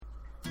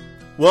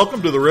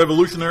Welcome to the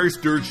Revolutionary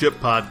Stewardship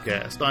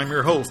Podcast. I'm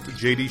your host,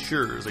 J.D.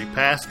 Schurz, a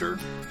pastor,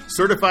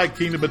 certified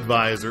kingdom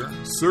advisor,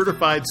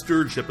 certified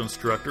stewardship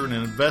instructor, and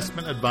an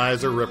investment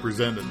advisor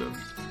representative.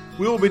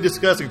 We will be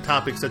discussing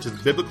topics such as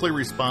biblically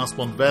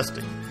responsible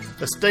investing,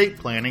 estate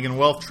planning, and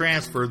wealth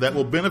transfer that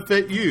will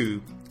benefit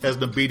you as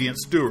an obedient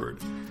steward.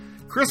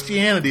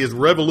 Christianity is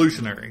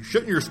revolutionary.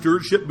 Shouldn't your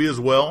stewardship be as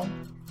well?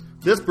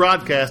 This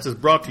broadcast is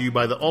brought to you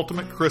by the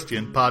Ultimate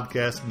Christian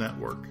Podcast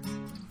Network.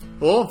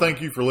 Well,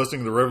 thank you for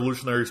listening to the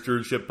Revolutionary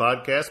Stewardship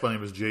Podcast. My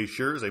name is Jay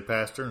Schurz, a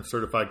pastor and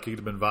certified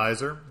kingdom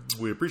advisor.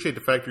 We appreciate the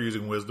fact you're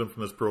using wisdom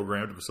from this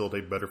program to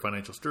facilitate better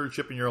financial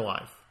stewardship in your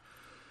life.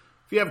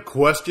 If you have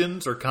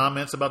questions or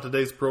comments about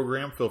today's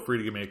program, feel free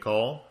to give me a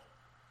call.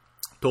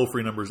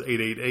 Toll-free number is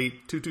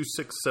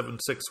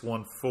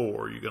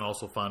 888-226-7614. You can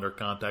also find our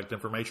contact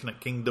information at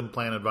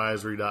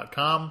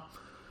kingdomplanadvisory.com,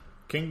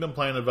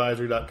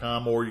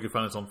 kingdomplanadvisory.com, or you can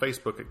find us on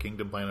Facebook at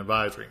Kingdom Plan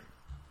Advisory.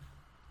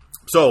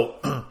 So,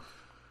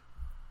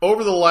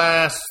 over the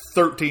last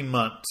 13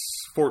 months,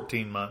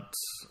 14 months,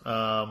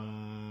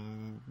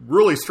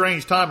 really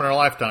strange time in our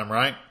lifetime,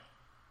 right?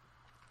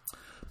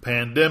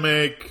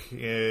 Pandemic,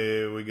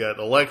 we got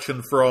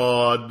election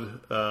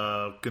fraud,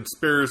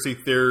 conspiracy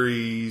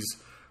theories,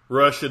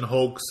 Russian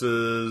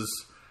hoaxes.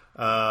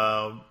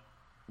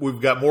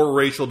 We've got more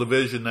racial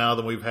division now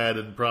than we've had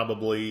in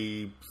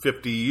probably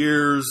 50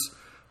 years.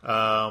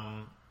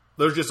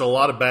 There's just a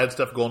lot of bad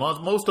stuff going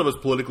on. Most of it's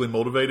politically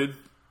motivated.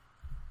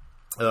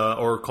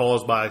 Or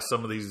caused by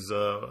some of these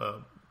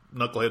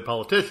knucklehead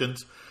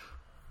politicians.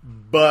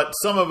 But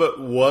some of it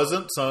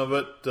wasn't. Some of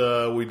it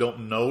we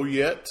don't know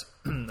yet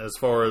as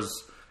far as,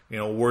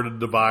 where did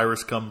the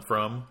virus come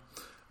from.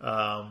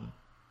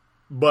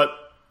 But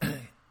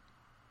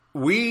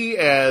we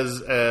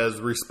as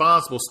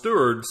responsible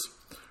stewards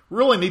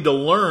really need to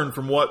learn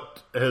from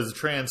what has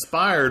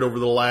transpired over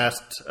the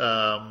last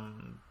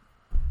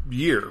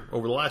year,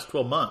 over the last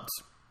 12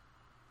 months.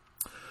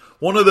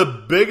 One of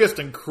the biggest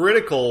and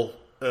critical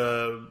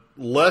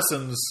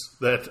lessons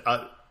that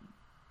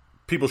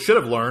people should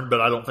have learned,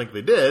 but I don't think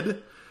they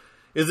did,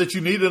 is that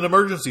you need an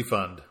emergency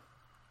fund.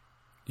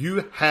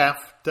 You have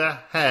to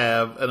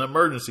have an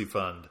emergency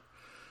fund.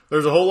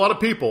 There's a whole lot of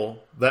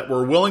people that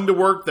were willing to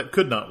work that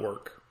could not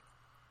work.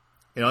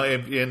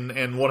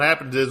 And what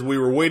happened is we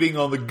were waiting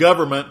on the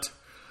government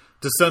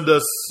to send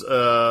us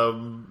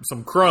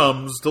some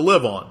crumbs to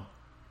live on.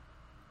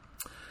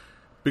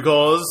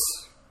 Because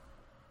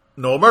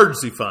no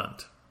emergency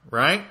fund,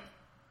 right?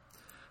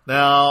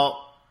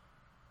 Now,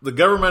 the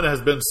government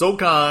has been so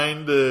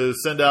kind to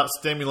send out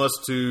stimulus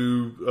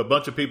to a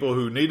bunch of people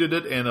who needed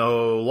it and a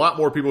lot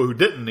more people who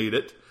didn't need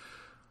it.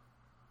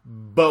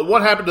 But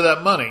what happened to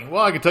that money?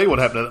 Well, I can tell you what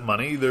happened to that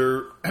money.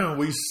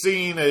 We've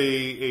seen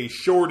a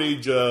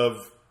shortage of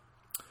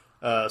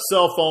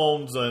cell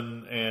phones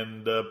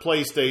and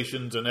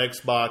PlayStations and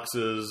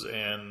Xboxes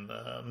and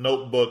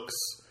notebooks.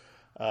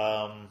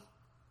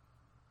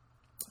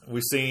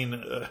 We've seen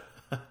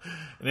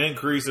an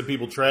increase in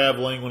people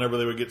traveling whenever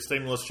they would get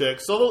stimulus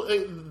checks. So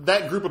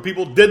that group of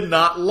people did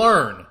not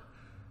learn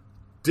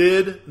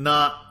that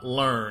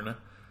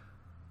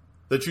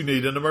you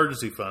need an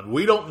emergency fund.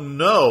 We don't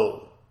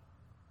know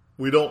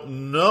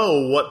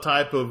what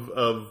type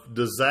of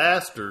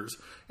disasters.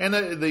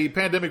 And the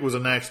pandemic was a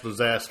natural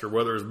disaster,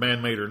 whether it was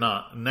man-made or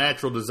not. A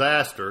natural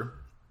disaster.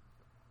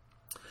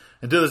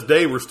 And to this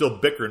day, we're still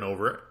bickering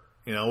over it.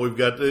 We've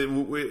got...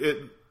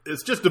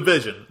 It's just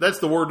division. That's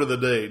the word of the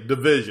day,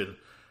 division.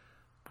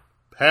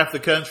 Half the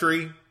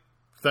country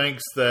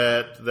thinks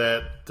that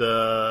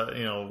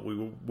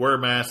we wear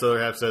masks. The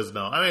other half says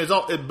no. I mean, it's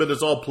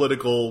all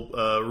political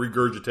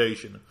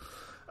regurgitation.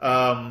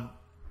 So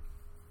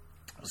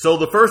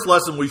the first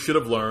lesson we should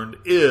have learned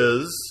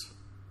is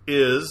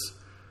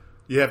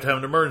you have to have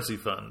an emergency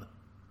fund.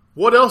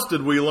 What else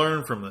did we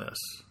learn from this?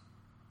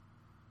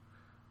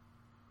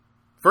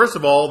 First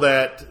of all,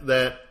 that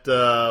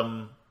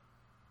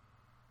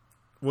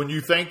when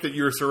you think that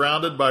you're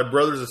surrounded by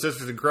brothers and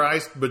sisters in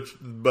Christ, but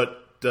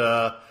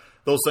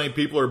those same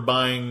people are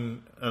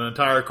buying an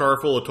entire car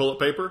full of toilet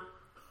paper,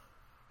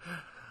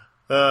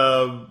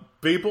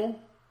 people,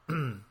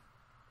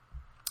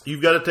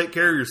 you've got to take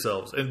care of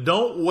yourselves. And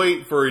don't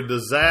wait for a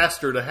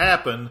disaster to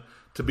happen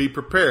to be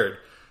prepared.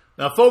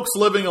 Now, folks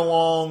living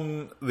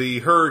along the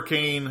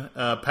hurricane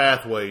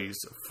pathways,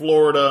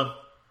 Florida,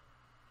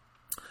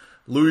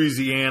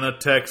 Louisiana,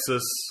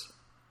 Texas,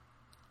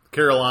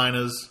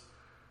 Carolinas,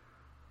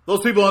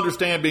 those people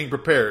understand being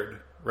prepared,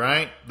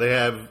 right? They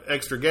have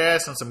extra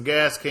gas and some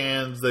gas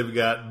cans. They've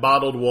got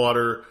bottled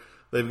water.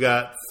 They've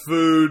got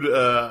food,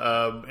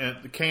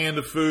 and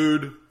canned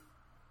food.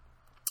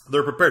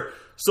 They're prepared.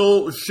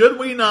 So should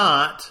we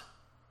not,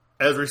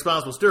 as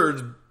responsible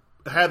stewards,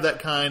 have that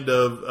kind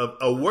of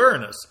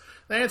awareness?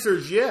 The answer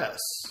is yes.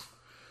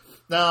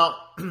 Now,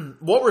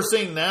 what we're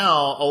seeing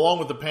now, along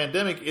with the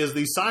pandemic, is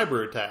these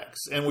cyber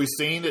attacks. And we've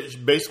seen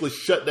it basically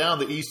shut down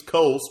the East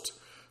Coast,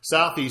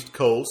 Southeast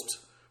Coast,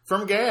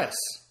 from gas,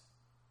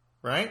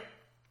 right?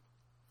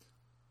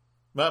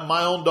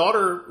 My own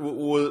daughter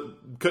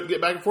couldn't get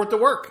back and forth to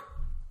work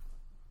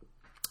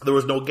there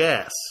was no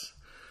gas.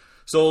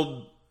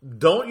 So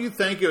don't you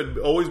think it would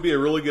always be a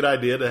really good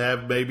idea to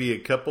have maybe a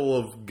couple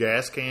of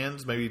gas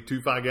cans, maybe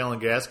 2 5-gallon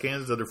gas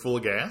cans that are full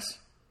of gas?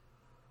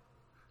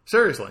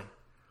 Seriously.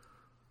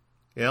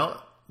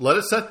 Let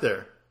it sit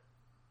there.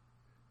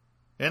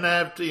 And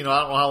after, I don't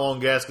know how long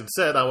gas can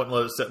sit. I wouldn't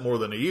let it sit more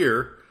than a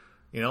year.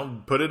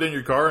 Put it in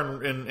your car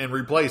and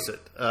replace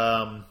it.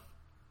 But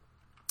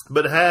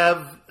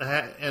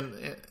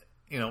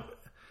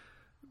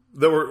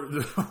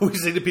we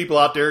see the people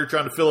out there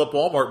trying to fill up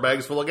Walmart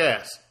bags full of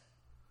gas.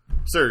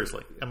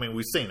 Seriously. I mean,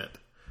 we've seen it.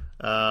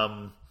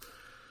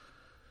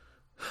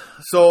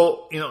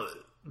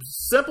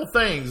 Simple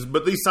things,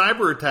 but these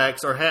cyber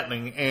attacks are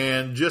happening.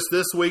 And just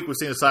this week, we've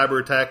seen a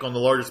cyber attack on the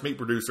largest meat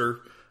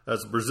producer.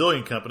 That's a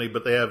Brazilian company,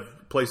 but they have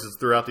places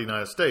throughout the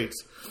United States.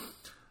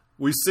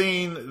 We've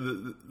seen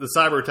the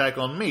cyber attack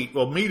on meat.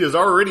 Well, meat is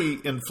already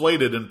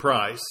inflated in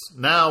price.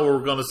 Now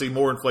we're going to see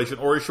more inflation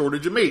or a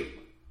shortage of meat.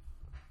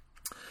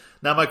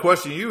 Now, my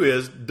question to you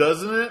is,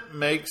 doesn't it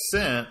make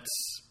sense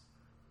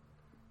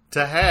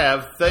to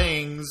have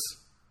things,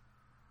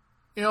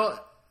 how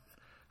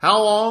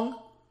long?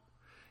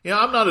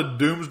 I'm not a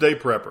doomsday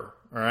prepper,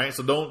 all right?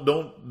 So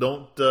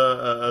don't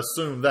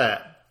assume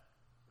that.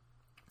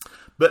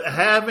 But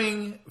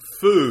having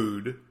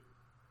food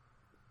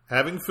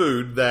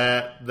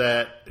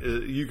that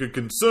you could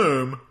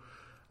consume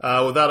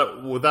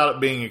without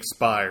it being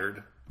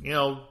expired,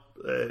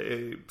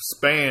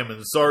 spam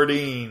and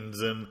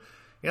sardines, and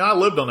I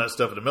lived on that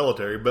stuff in the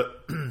military,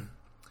 but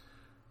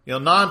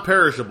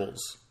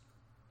non-perishables.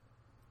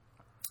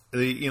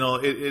 As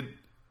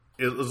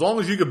long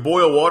as you could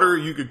boil water,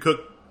 you could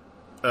cook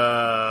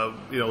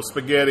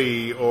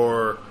spaghetti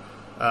or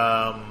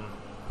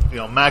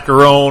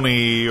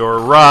macaroni or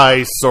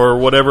rice or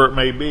whatever it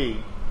may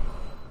be.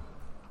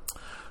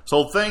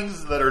 So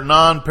things that are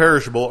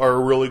non-perishable are a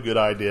really good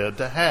idea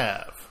to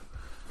have.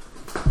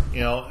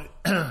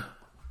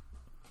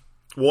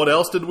 What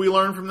else did we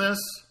learn from this?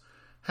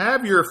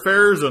 Have your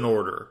affairs in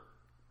order.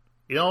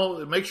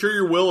 Make sure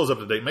your will is up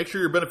to date. Make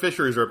sure your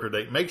beneficiaries are up to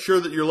date. Make sure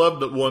that your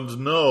loved ones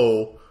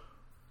know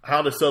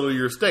how to settle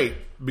your estate.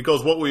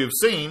 Because what we have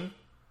seen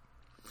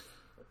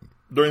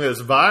during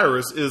this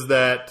virus is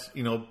that,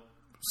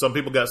 some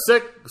people got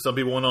sick, some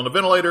people went on a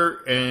ventilator,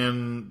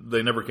 and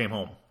they never came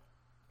home.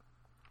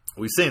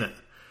 We've seen it.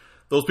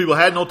 Those people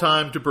had no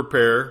time to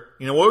prepare.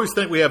 We always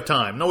think we have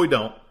time. No, we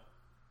don't.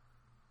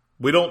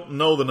 We don't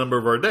know the number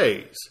of our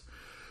days.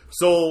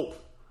 So,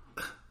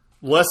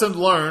 lessons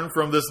learned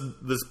from this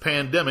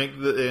pandemic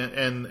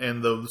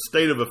and the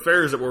state of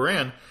affairs that we're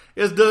in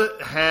is to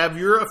have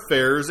your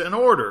affairs in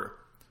order.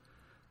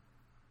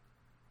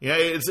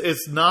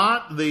 It's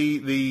not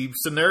the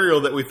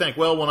scenario that we think,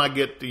 well, when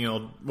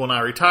I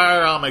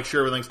retire, I'll make sure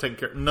everything's taken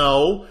care of.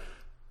 No,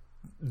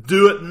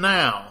 do it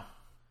now.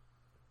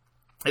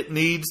 It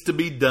needs to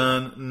be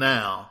done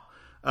now.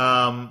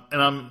 And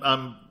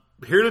I'm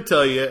here to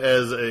tell you,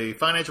 as a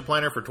financial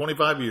planner for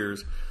 25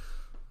 years,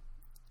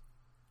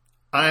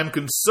 I am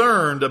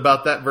concerned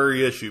about that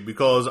very issue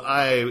because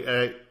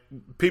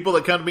people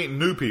that come to me,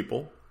 new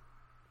people,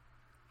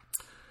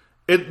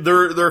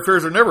 their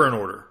affairs are never in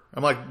order.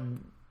 I'm like,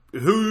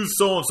 who's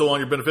so-and-so on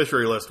your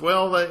beneficiary list?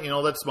 Well,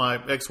 that's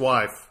my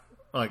ex-wife.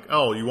 Like,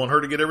 oh, you want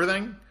her to get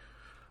everything?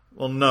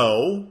 Well,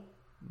 no.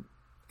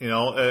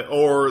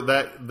 Or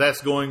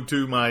that's going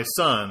to my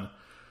son.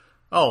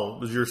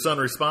 Oh, is your son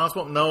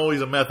responsible? No,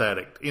 he's a meth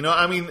addict.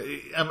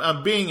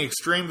 I'm being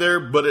extreme there,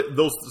 but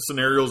those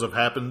scenarios have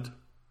happened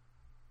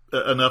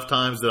enough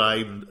times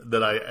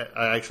that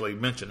I actually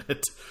mention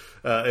it.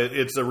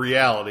 It's a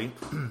reality.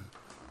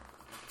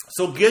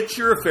 So get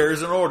your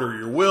affairs in order,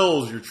 your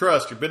wills, your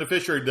trust, your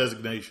beneficiary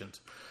designations,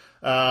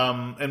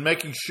 and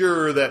making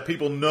sure that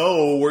people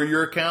know where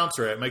your accounts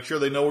are at. Make sure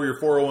they know where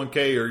your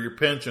 401k or your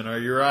pension or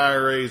your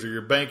IRAs or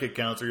your bank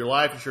accounts or your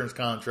life insurance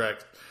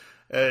contracts,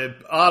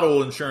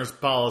 auto insurance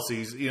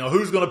policies,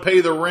 who's going to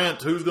pay the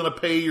rent, who's going to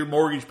pay your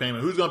mortgage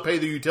payment, who's going to pay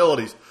the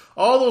utilities.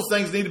 All those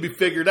things need to be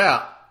figured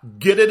out.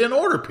 Get it in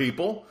order,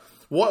 people.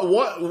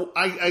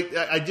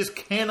 I just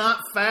cannot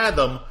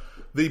fathom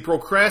the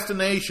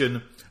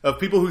procrastination of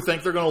people who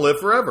think they're going to live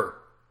forever.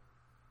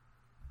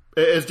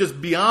 It's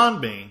just beyond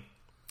me.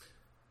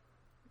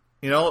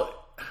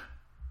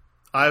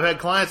 I've had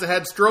clients that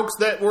had strokes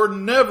that were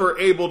never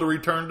able to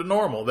return to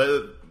normal.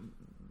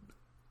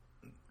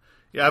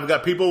 I've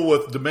got people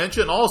with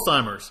dementia and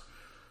Alzheimer's.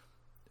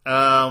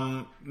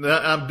 I'm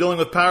dealing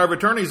with power of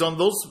attorneys on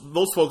those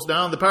folks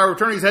now. And the power of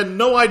attorneys had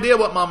no idea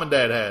what mom and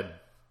dad had.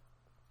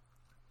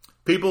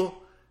 People,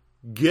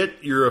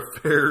 get your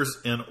affairs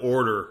in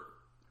order.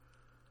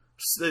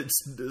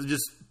 It's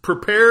just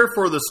prepare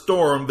for the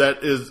storm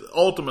that is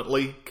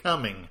ultimately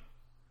coming.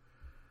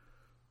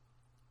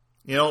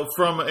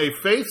 From a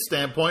faith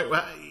standpoint,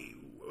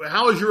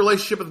 how is your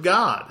relationship with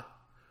God?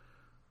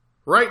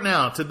 Right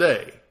now,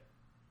 today,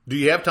 do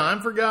you have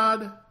time for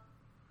God?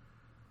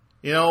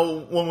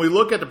 When we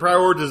look at the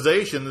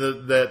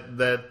prioritization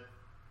that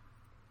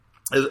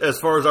as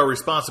far as our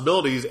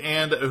responsibilities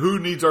and who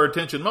needs our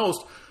attention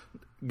most,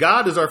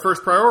 God is our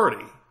first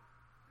priority.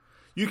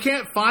 You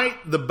can't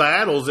fight the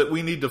battles that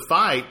we need to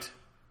fight,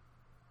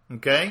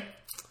 okay,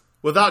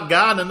 without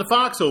God in the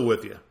foxhole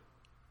with you.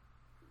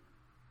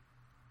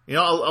 You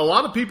know, a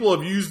lot of people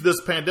have used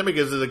this pandemic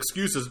as an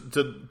excuse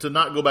to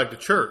not go back to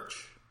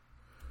church.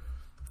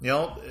 You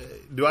know,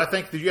 do I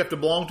think that you have to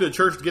belong to a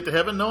church to get to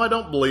heaven? No, I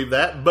don't believe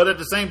that. But at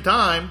the same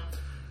time,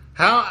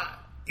 how,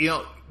 you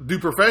know, do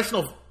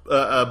professional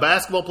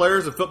basketball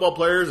players and football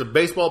players and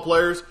baseball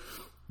players,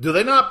 do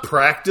they not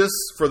practice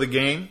for the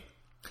game?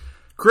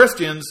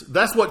 Christians,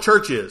 that's what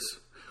church is.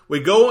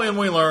 We go and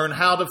we learn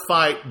how to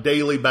fight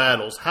daily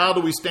battles. How do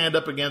we stand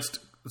up against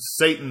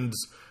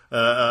Satan's,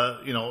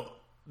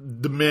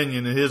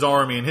 dominion and his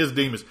army and his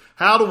demons?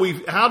 How do we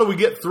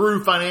get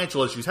through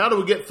financial issues? How do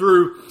we get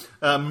through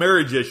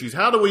marriage issues?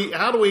 How do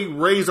we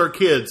raise our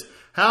kids?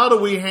 How do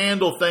we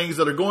handle things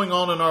that are going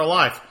on in our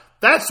life?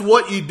 That's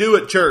what you do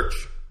at church.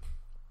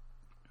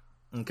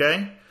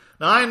 Okay?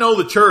 Now I know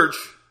the church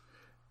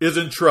is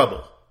in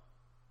trouble.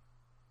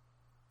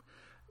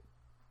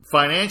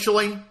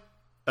 Financially,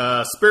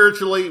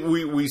 spiritually,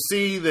 we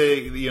see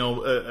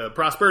the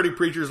prosperity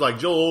preachers like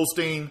Joel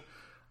Osteen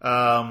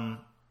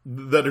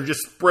that are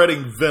just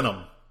spreading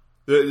venom,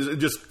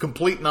 just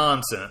complete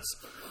nonsense,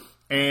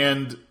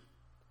 and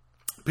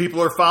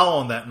people are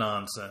following that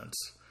nonsense.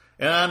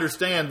 And I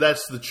understand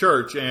that's the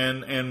church,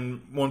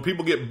 and when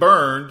people get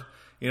burned,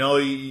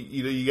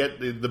 you get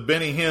the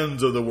Benny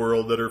Hinns of the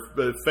world that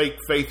are fake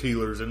faith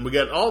healers, and we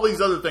got all these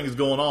other things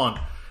going on,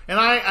 and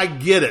I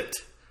get it.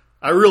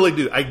 I really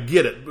do. I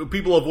get it.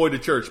 People avoid the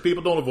church.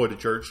 People don't avoid the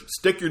church.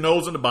 Stick your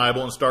nose in the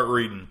Bible and start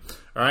reading.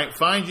 All right?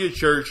 Find you a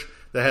church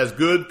that has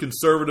good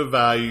conservative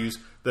values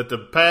that the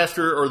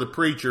pastor or the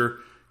preacher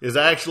is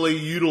actually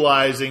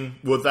utilizing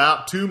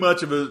without too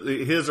much of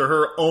his or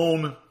her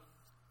own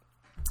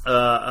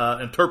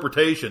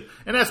interpretation.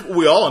 And that's what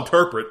we all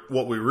interpret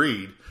what we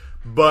read.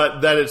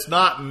 But that it's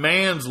not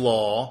man's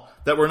law,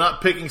 that we're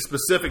not picking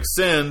specific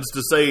sins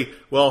to say,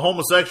 well,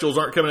 homosexuals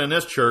aren't coming in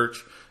this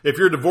church. If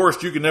you're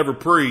divorced, you can never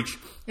preach.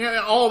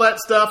 All that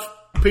stuff,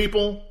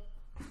 people.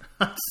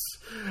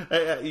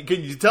 Can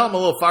you tell I'm a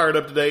little fired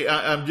up today?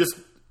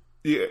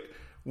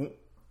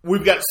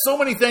 We've got so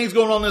many things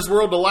going on in this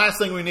world. The last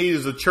thing we need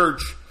is the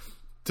church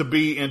to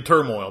be in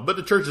turmoil. But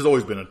the church has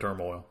always been in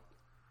turmoil.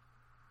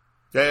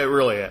 Yeah, it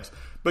really has.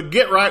 But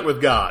get right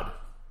with God.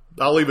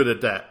 I'll leave it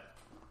at that.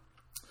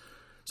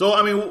 So,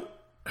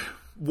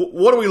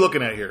 what are we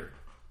looking at here?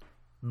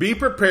 Be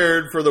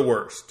prepared for the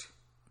worst.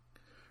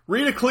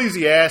 Read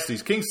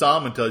Ecclesiastes. King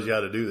Solomon tells you how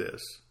to do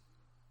this.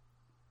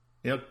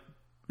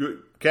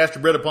 Cast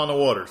your bread upon the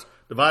waters.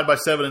 Divide by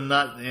 7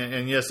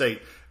 and yes 8.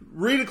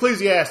 Read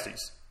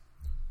Ecclesiastes.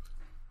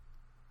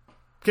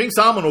 King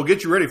Solomon will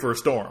get you ready for a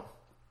storm.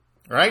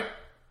 Right?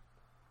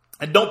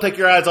 And don't take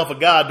your eyes off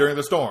of God during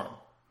the storm.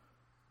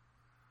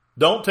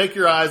 Don't take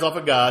your eyes off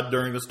of God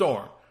during the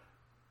storm.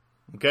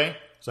 Okay?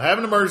 So have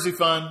an emergency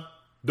fund.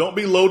 Don't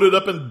be loaded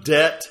up in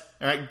debt.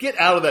 All right? Get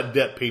out of that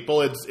debt,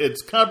 people.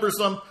 It's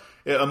cumbersome.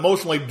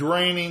 Emotionally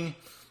draining.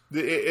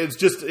 It's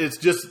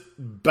just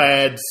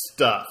bad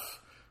stuff.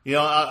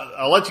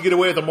 I'll let you get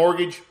away with a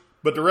mortgage,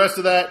 but the rest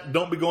of that,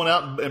 don't be going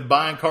out and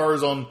buying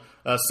cars on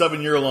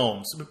 7-year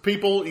loans.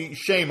 People,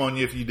 shame on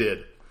you if you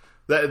did.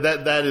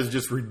 That is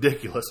just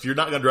ridiculous. You're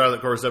not going to drive that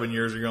car 7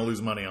 years. You're going to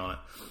lose money on it.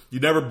 You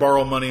never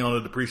borrow money on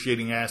a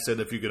depreciating asset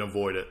if you can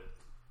avoid it.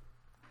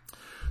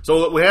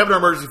 So we have an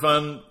emergency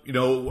fund.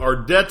 Our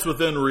debt's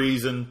within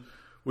reason.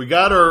 We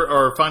got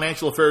our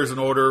financial affairs in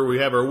order. We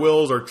have our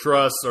wills, our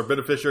trusts, our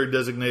beneficiary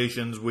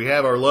designations. We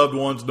have our loved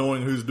ones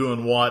knowing who's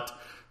doing what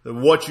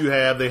you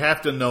have. They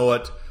have to know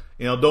it.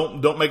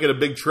 Don't make it a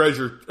big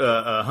treasure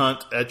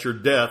hunt at your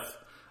death.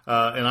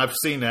 And I've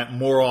seen that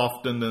more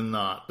often than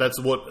not. That's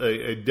what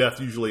a death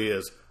usually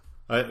is.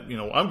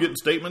 I'm getting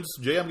statements.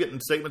 Jay, I'm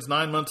getting statements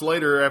 9 months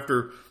later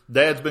after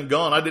Dad's been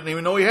gone. I didn't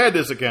even know he had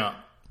this account.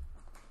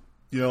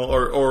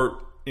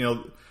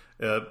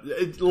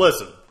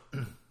 Listen.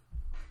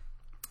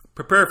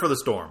 Prepare for the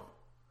storm.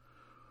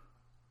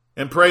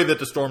 And pray that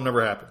the storm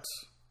never happens.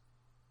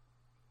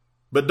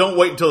 But don't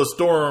wait until the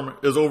storm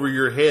is over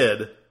your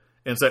head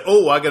and say,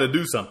 oh, I got to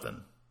do something.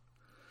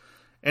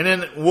 And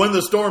then when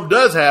the storm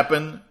does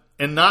happen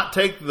and not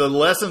take the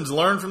lessons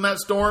learned from that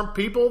storm,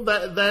 people,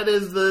 that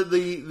is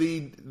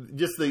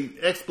the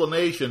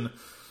explanation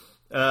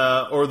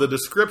or the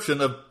description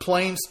of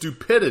plain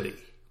stupidity.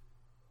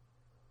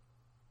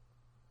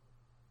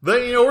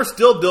 We're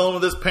still dealing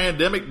with this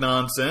pandemic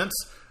nonsense.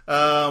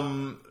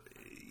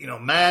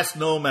 Mask,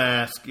 no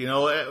mask,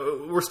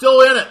 we're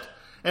still in it.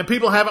 And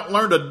people haven't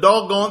learned a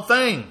doggone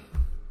thing.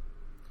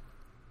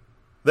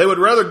 They would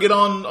rather get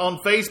on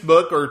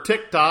Facebook or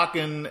TikTok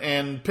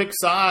and pick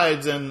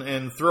sides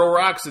and throw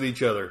rocks at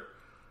each other.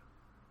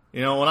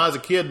 When I was a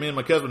kid, me and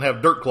my cousin would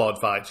have dirt clod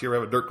fights. You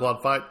ever have a dirt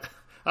clod fight?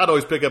 I'd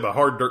always pick up a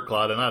hard dirt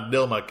clod and I'd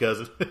nail my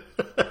cousin.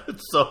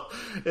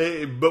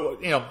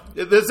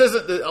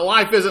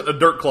 Life isn't a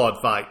dirt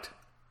clod fight.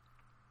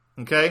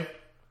 Okay?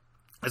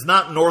 It's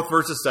not north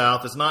versus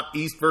south. It's not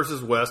east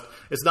versus west.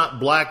 It's not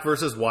black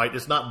versus white.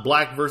 It's not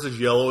black versus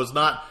yellow. It's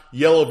not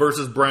yellow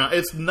versus brown.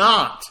 It's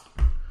not.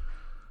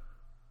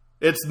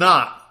 It's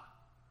not.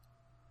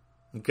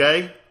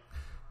 Okay?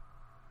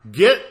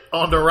 Get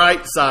on the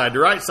right side. The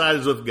right side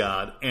is with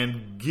God.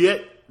 And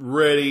get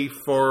ready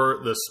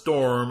for the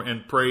storm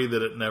and pray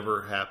that it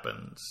never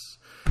happens.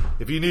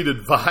 If you need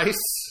advice,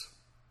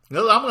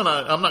 I'm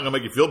not gonna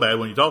make you feel bad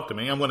when you talk to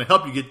me. I'm gonna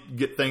help you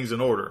get things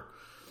in order.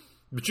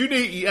 But you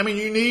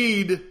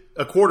need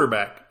a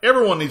quarterback.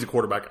 Everyone needs a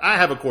quarterback. I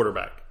have a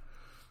quarterback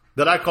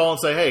that I call and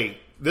say, hey,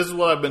 this is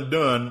what I've been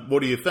doing.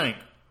 What do you think?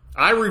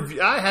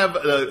 I have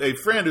a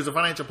friend who's a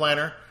financial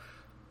planner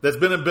that's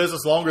been in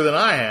business longer than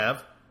I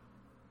have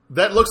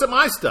that looks at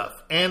my stuff.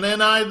 And then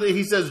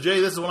he says, Jay,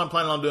 this is what I'm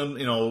planning on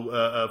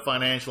doing,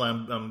 financially.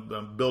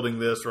 I'm building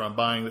this or I'm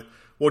buying this.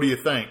 What do you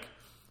think?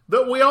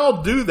 But we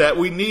all do that.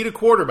 We need a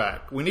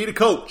quarterback. We need a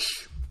coach,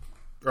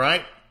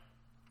 right?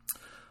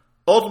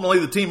 Ultimately,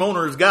 the team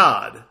owner is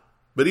God.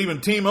 But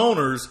even team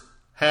owners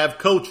have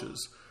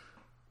coaches.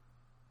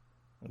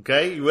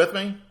 Okay, you with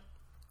me?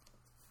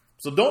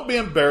 So don't be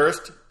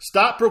embarrassed.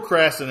 Stop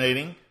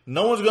procrastinating.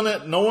 No one's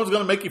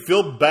gonna make you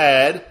feel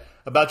bad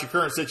about your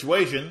current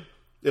situation.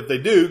 If they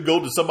do, go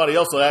to somebody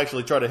else that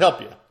actually try to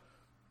help you.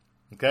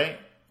 Okay?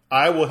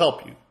 I will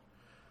help you.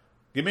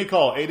 Give me a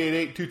call,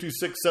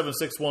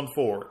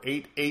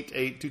 888-226-7614.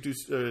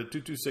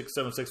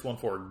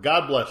 888-226-7614.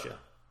 God bless you.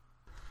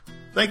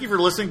 Thank you for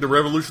listening to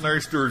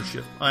Revolutionary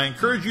Stewardship. I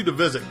encourage you to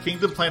visit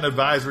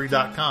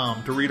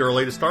KingdomPlanAdvisory.com to read our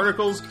latest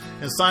articles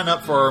and sign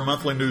up for our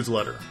monthly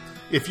newsletter.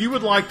 If you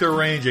would like to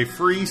arrange a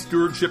free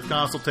stewardship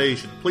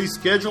consultation, please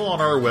schedule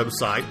on our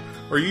website,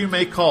 or you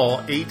may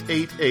call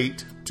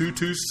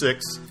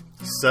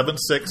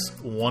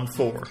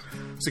 888-226-7614.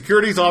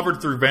 Securities offered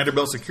through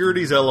Vanderbilt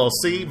Securities,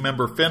 LLC,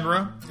 member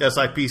FINRA,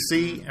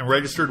 SIPC, and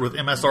registered with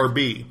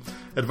MSRB.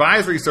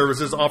 Advisory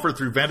services offered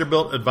through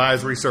Vanderbilt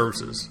Advisory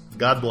Services.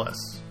 God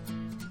bless.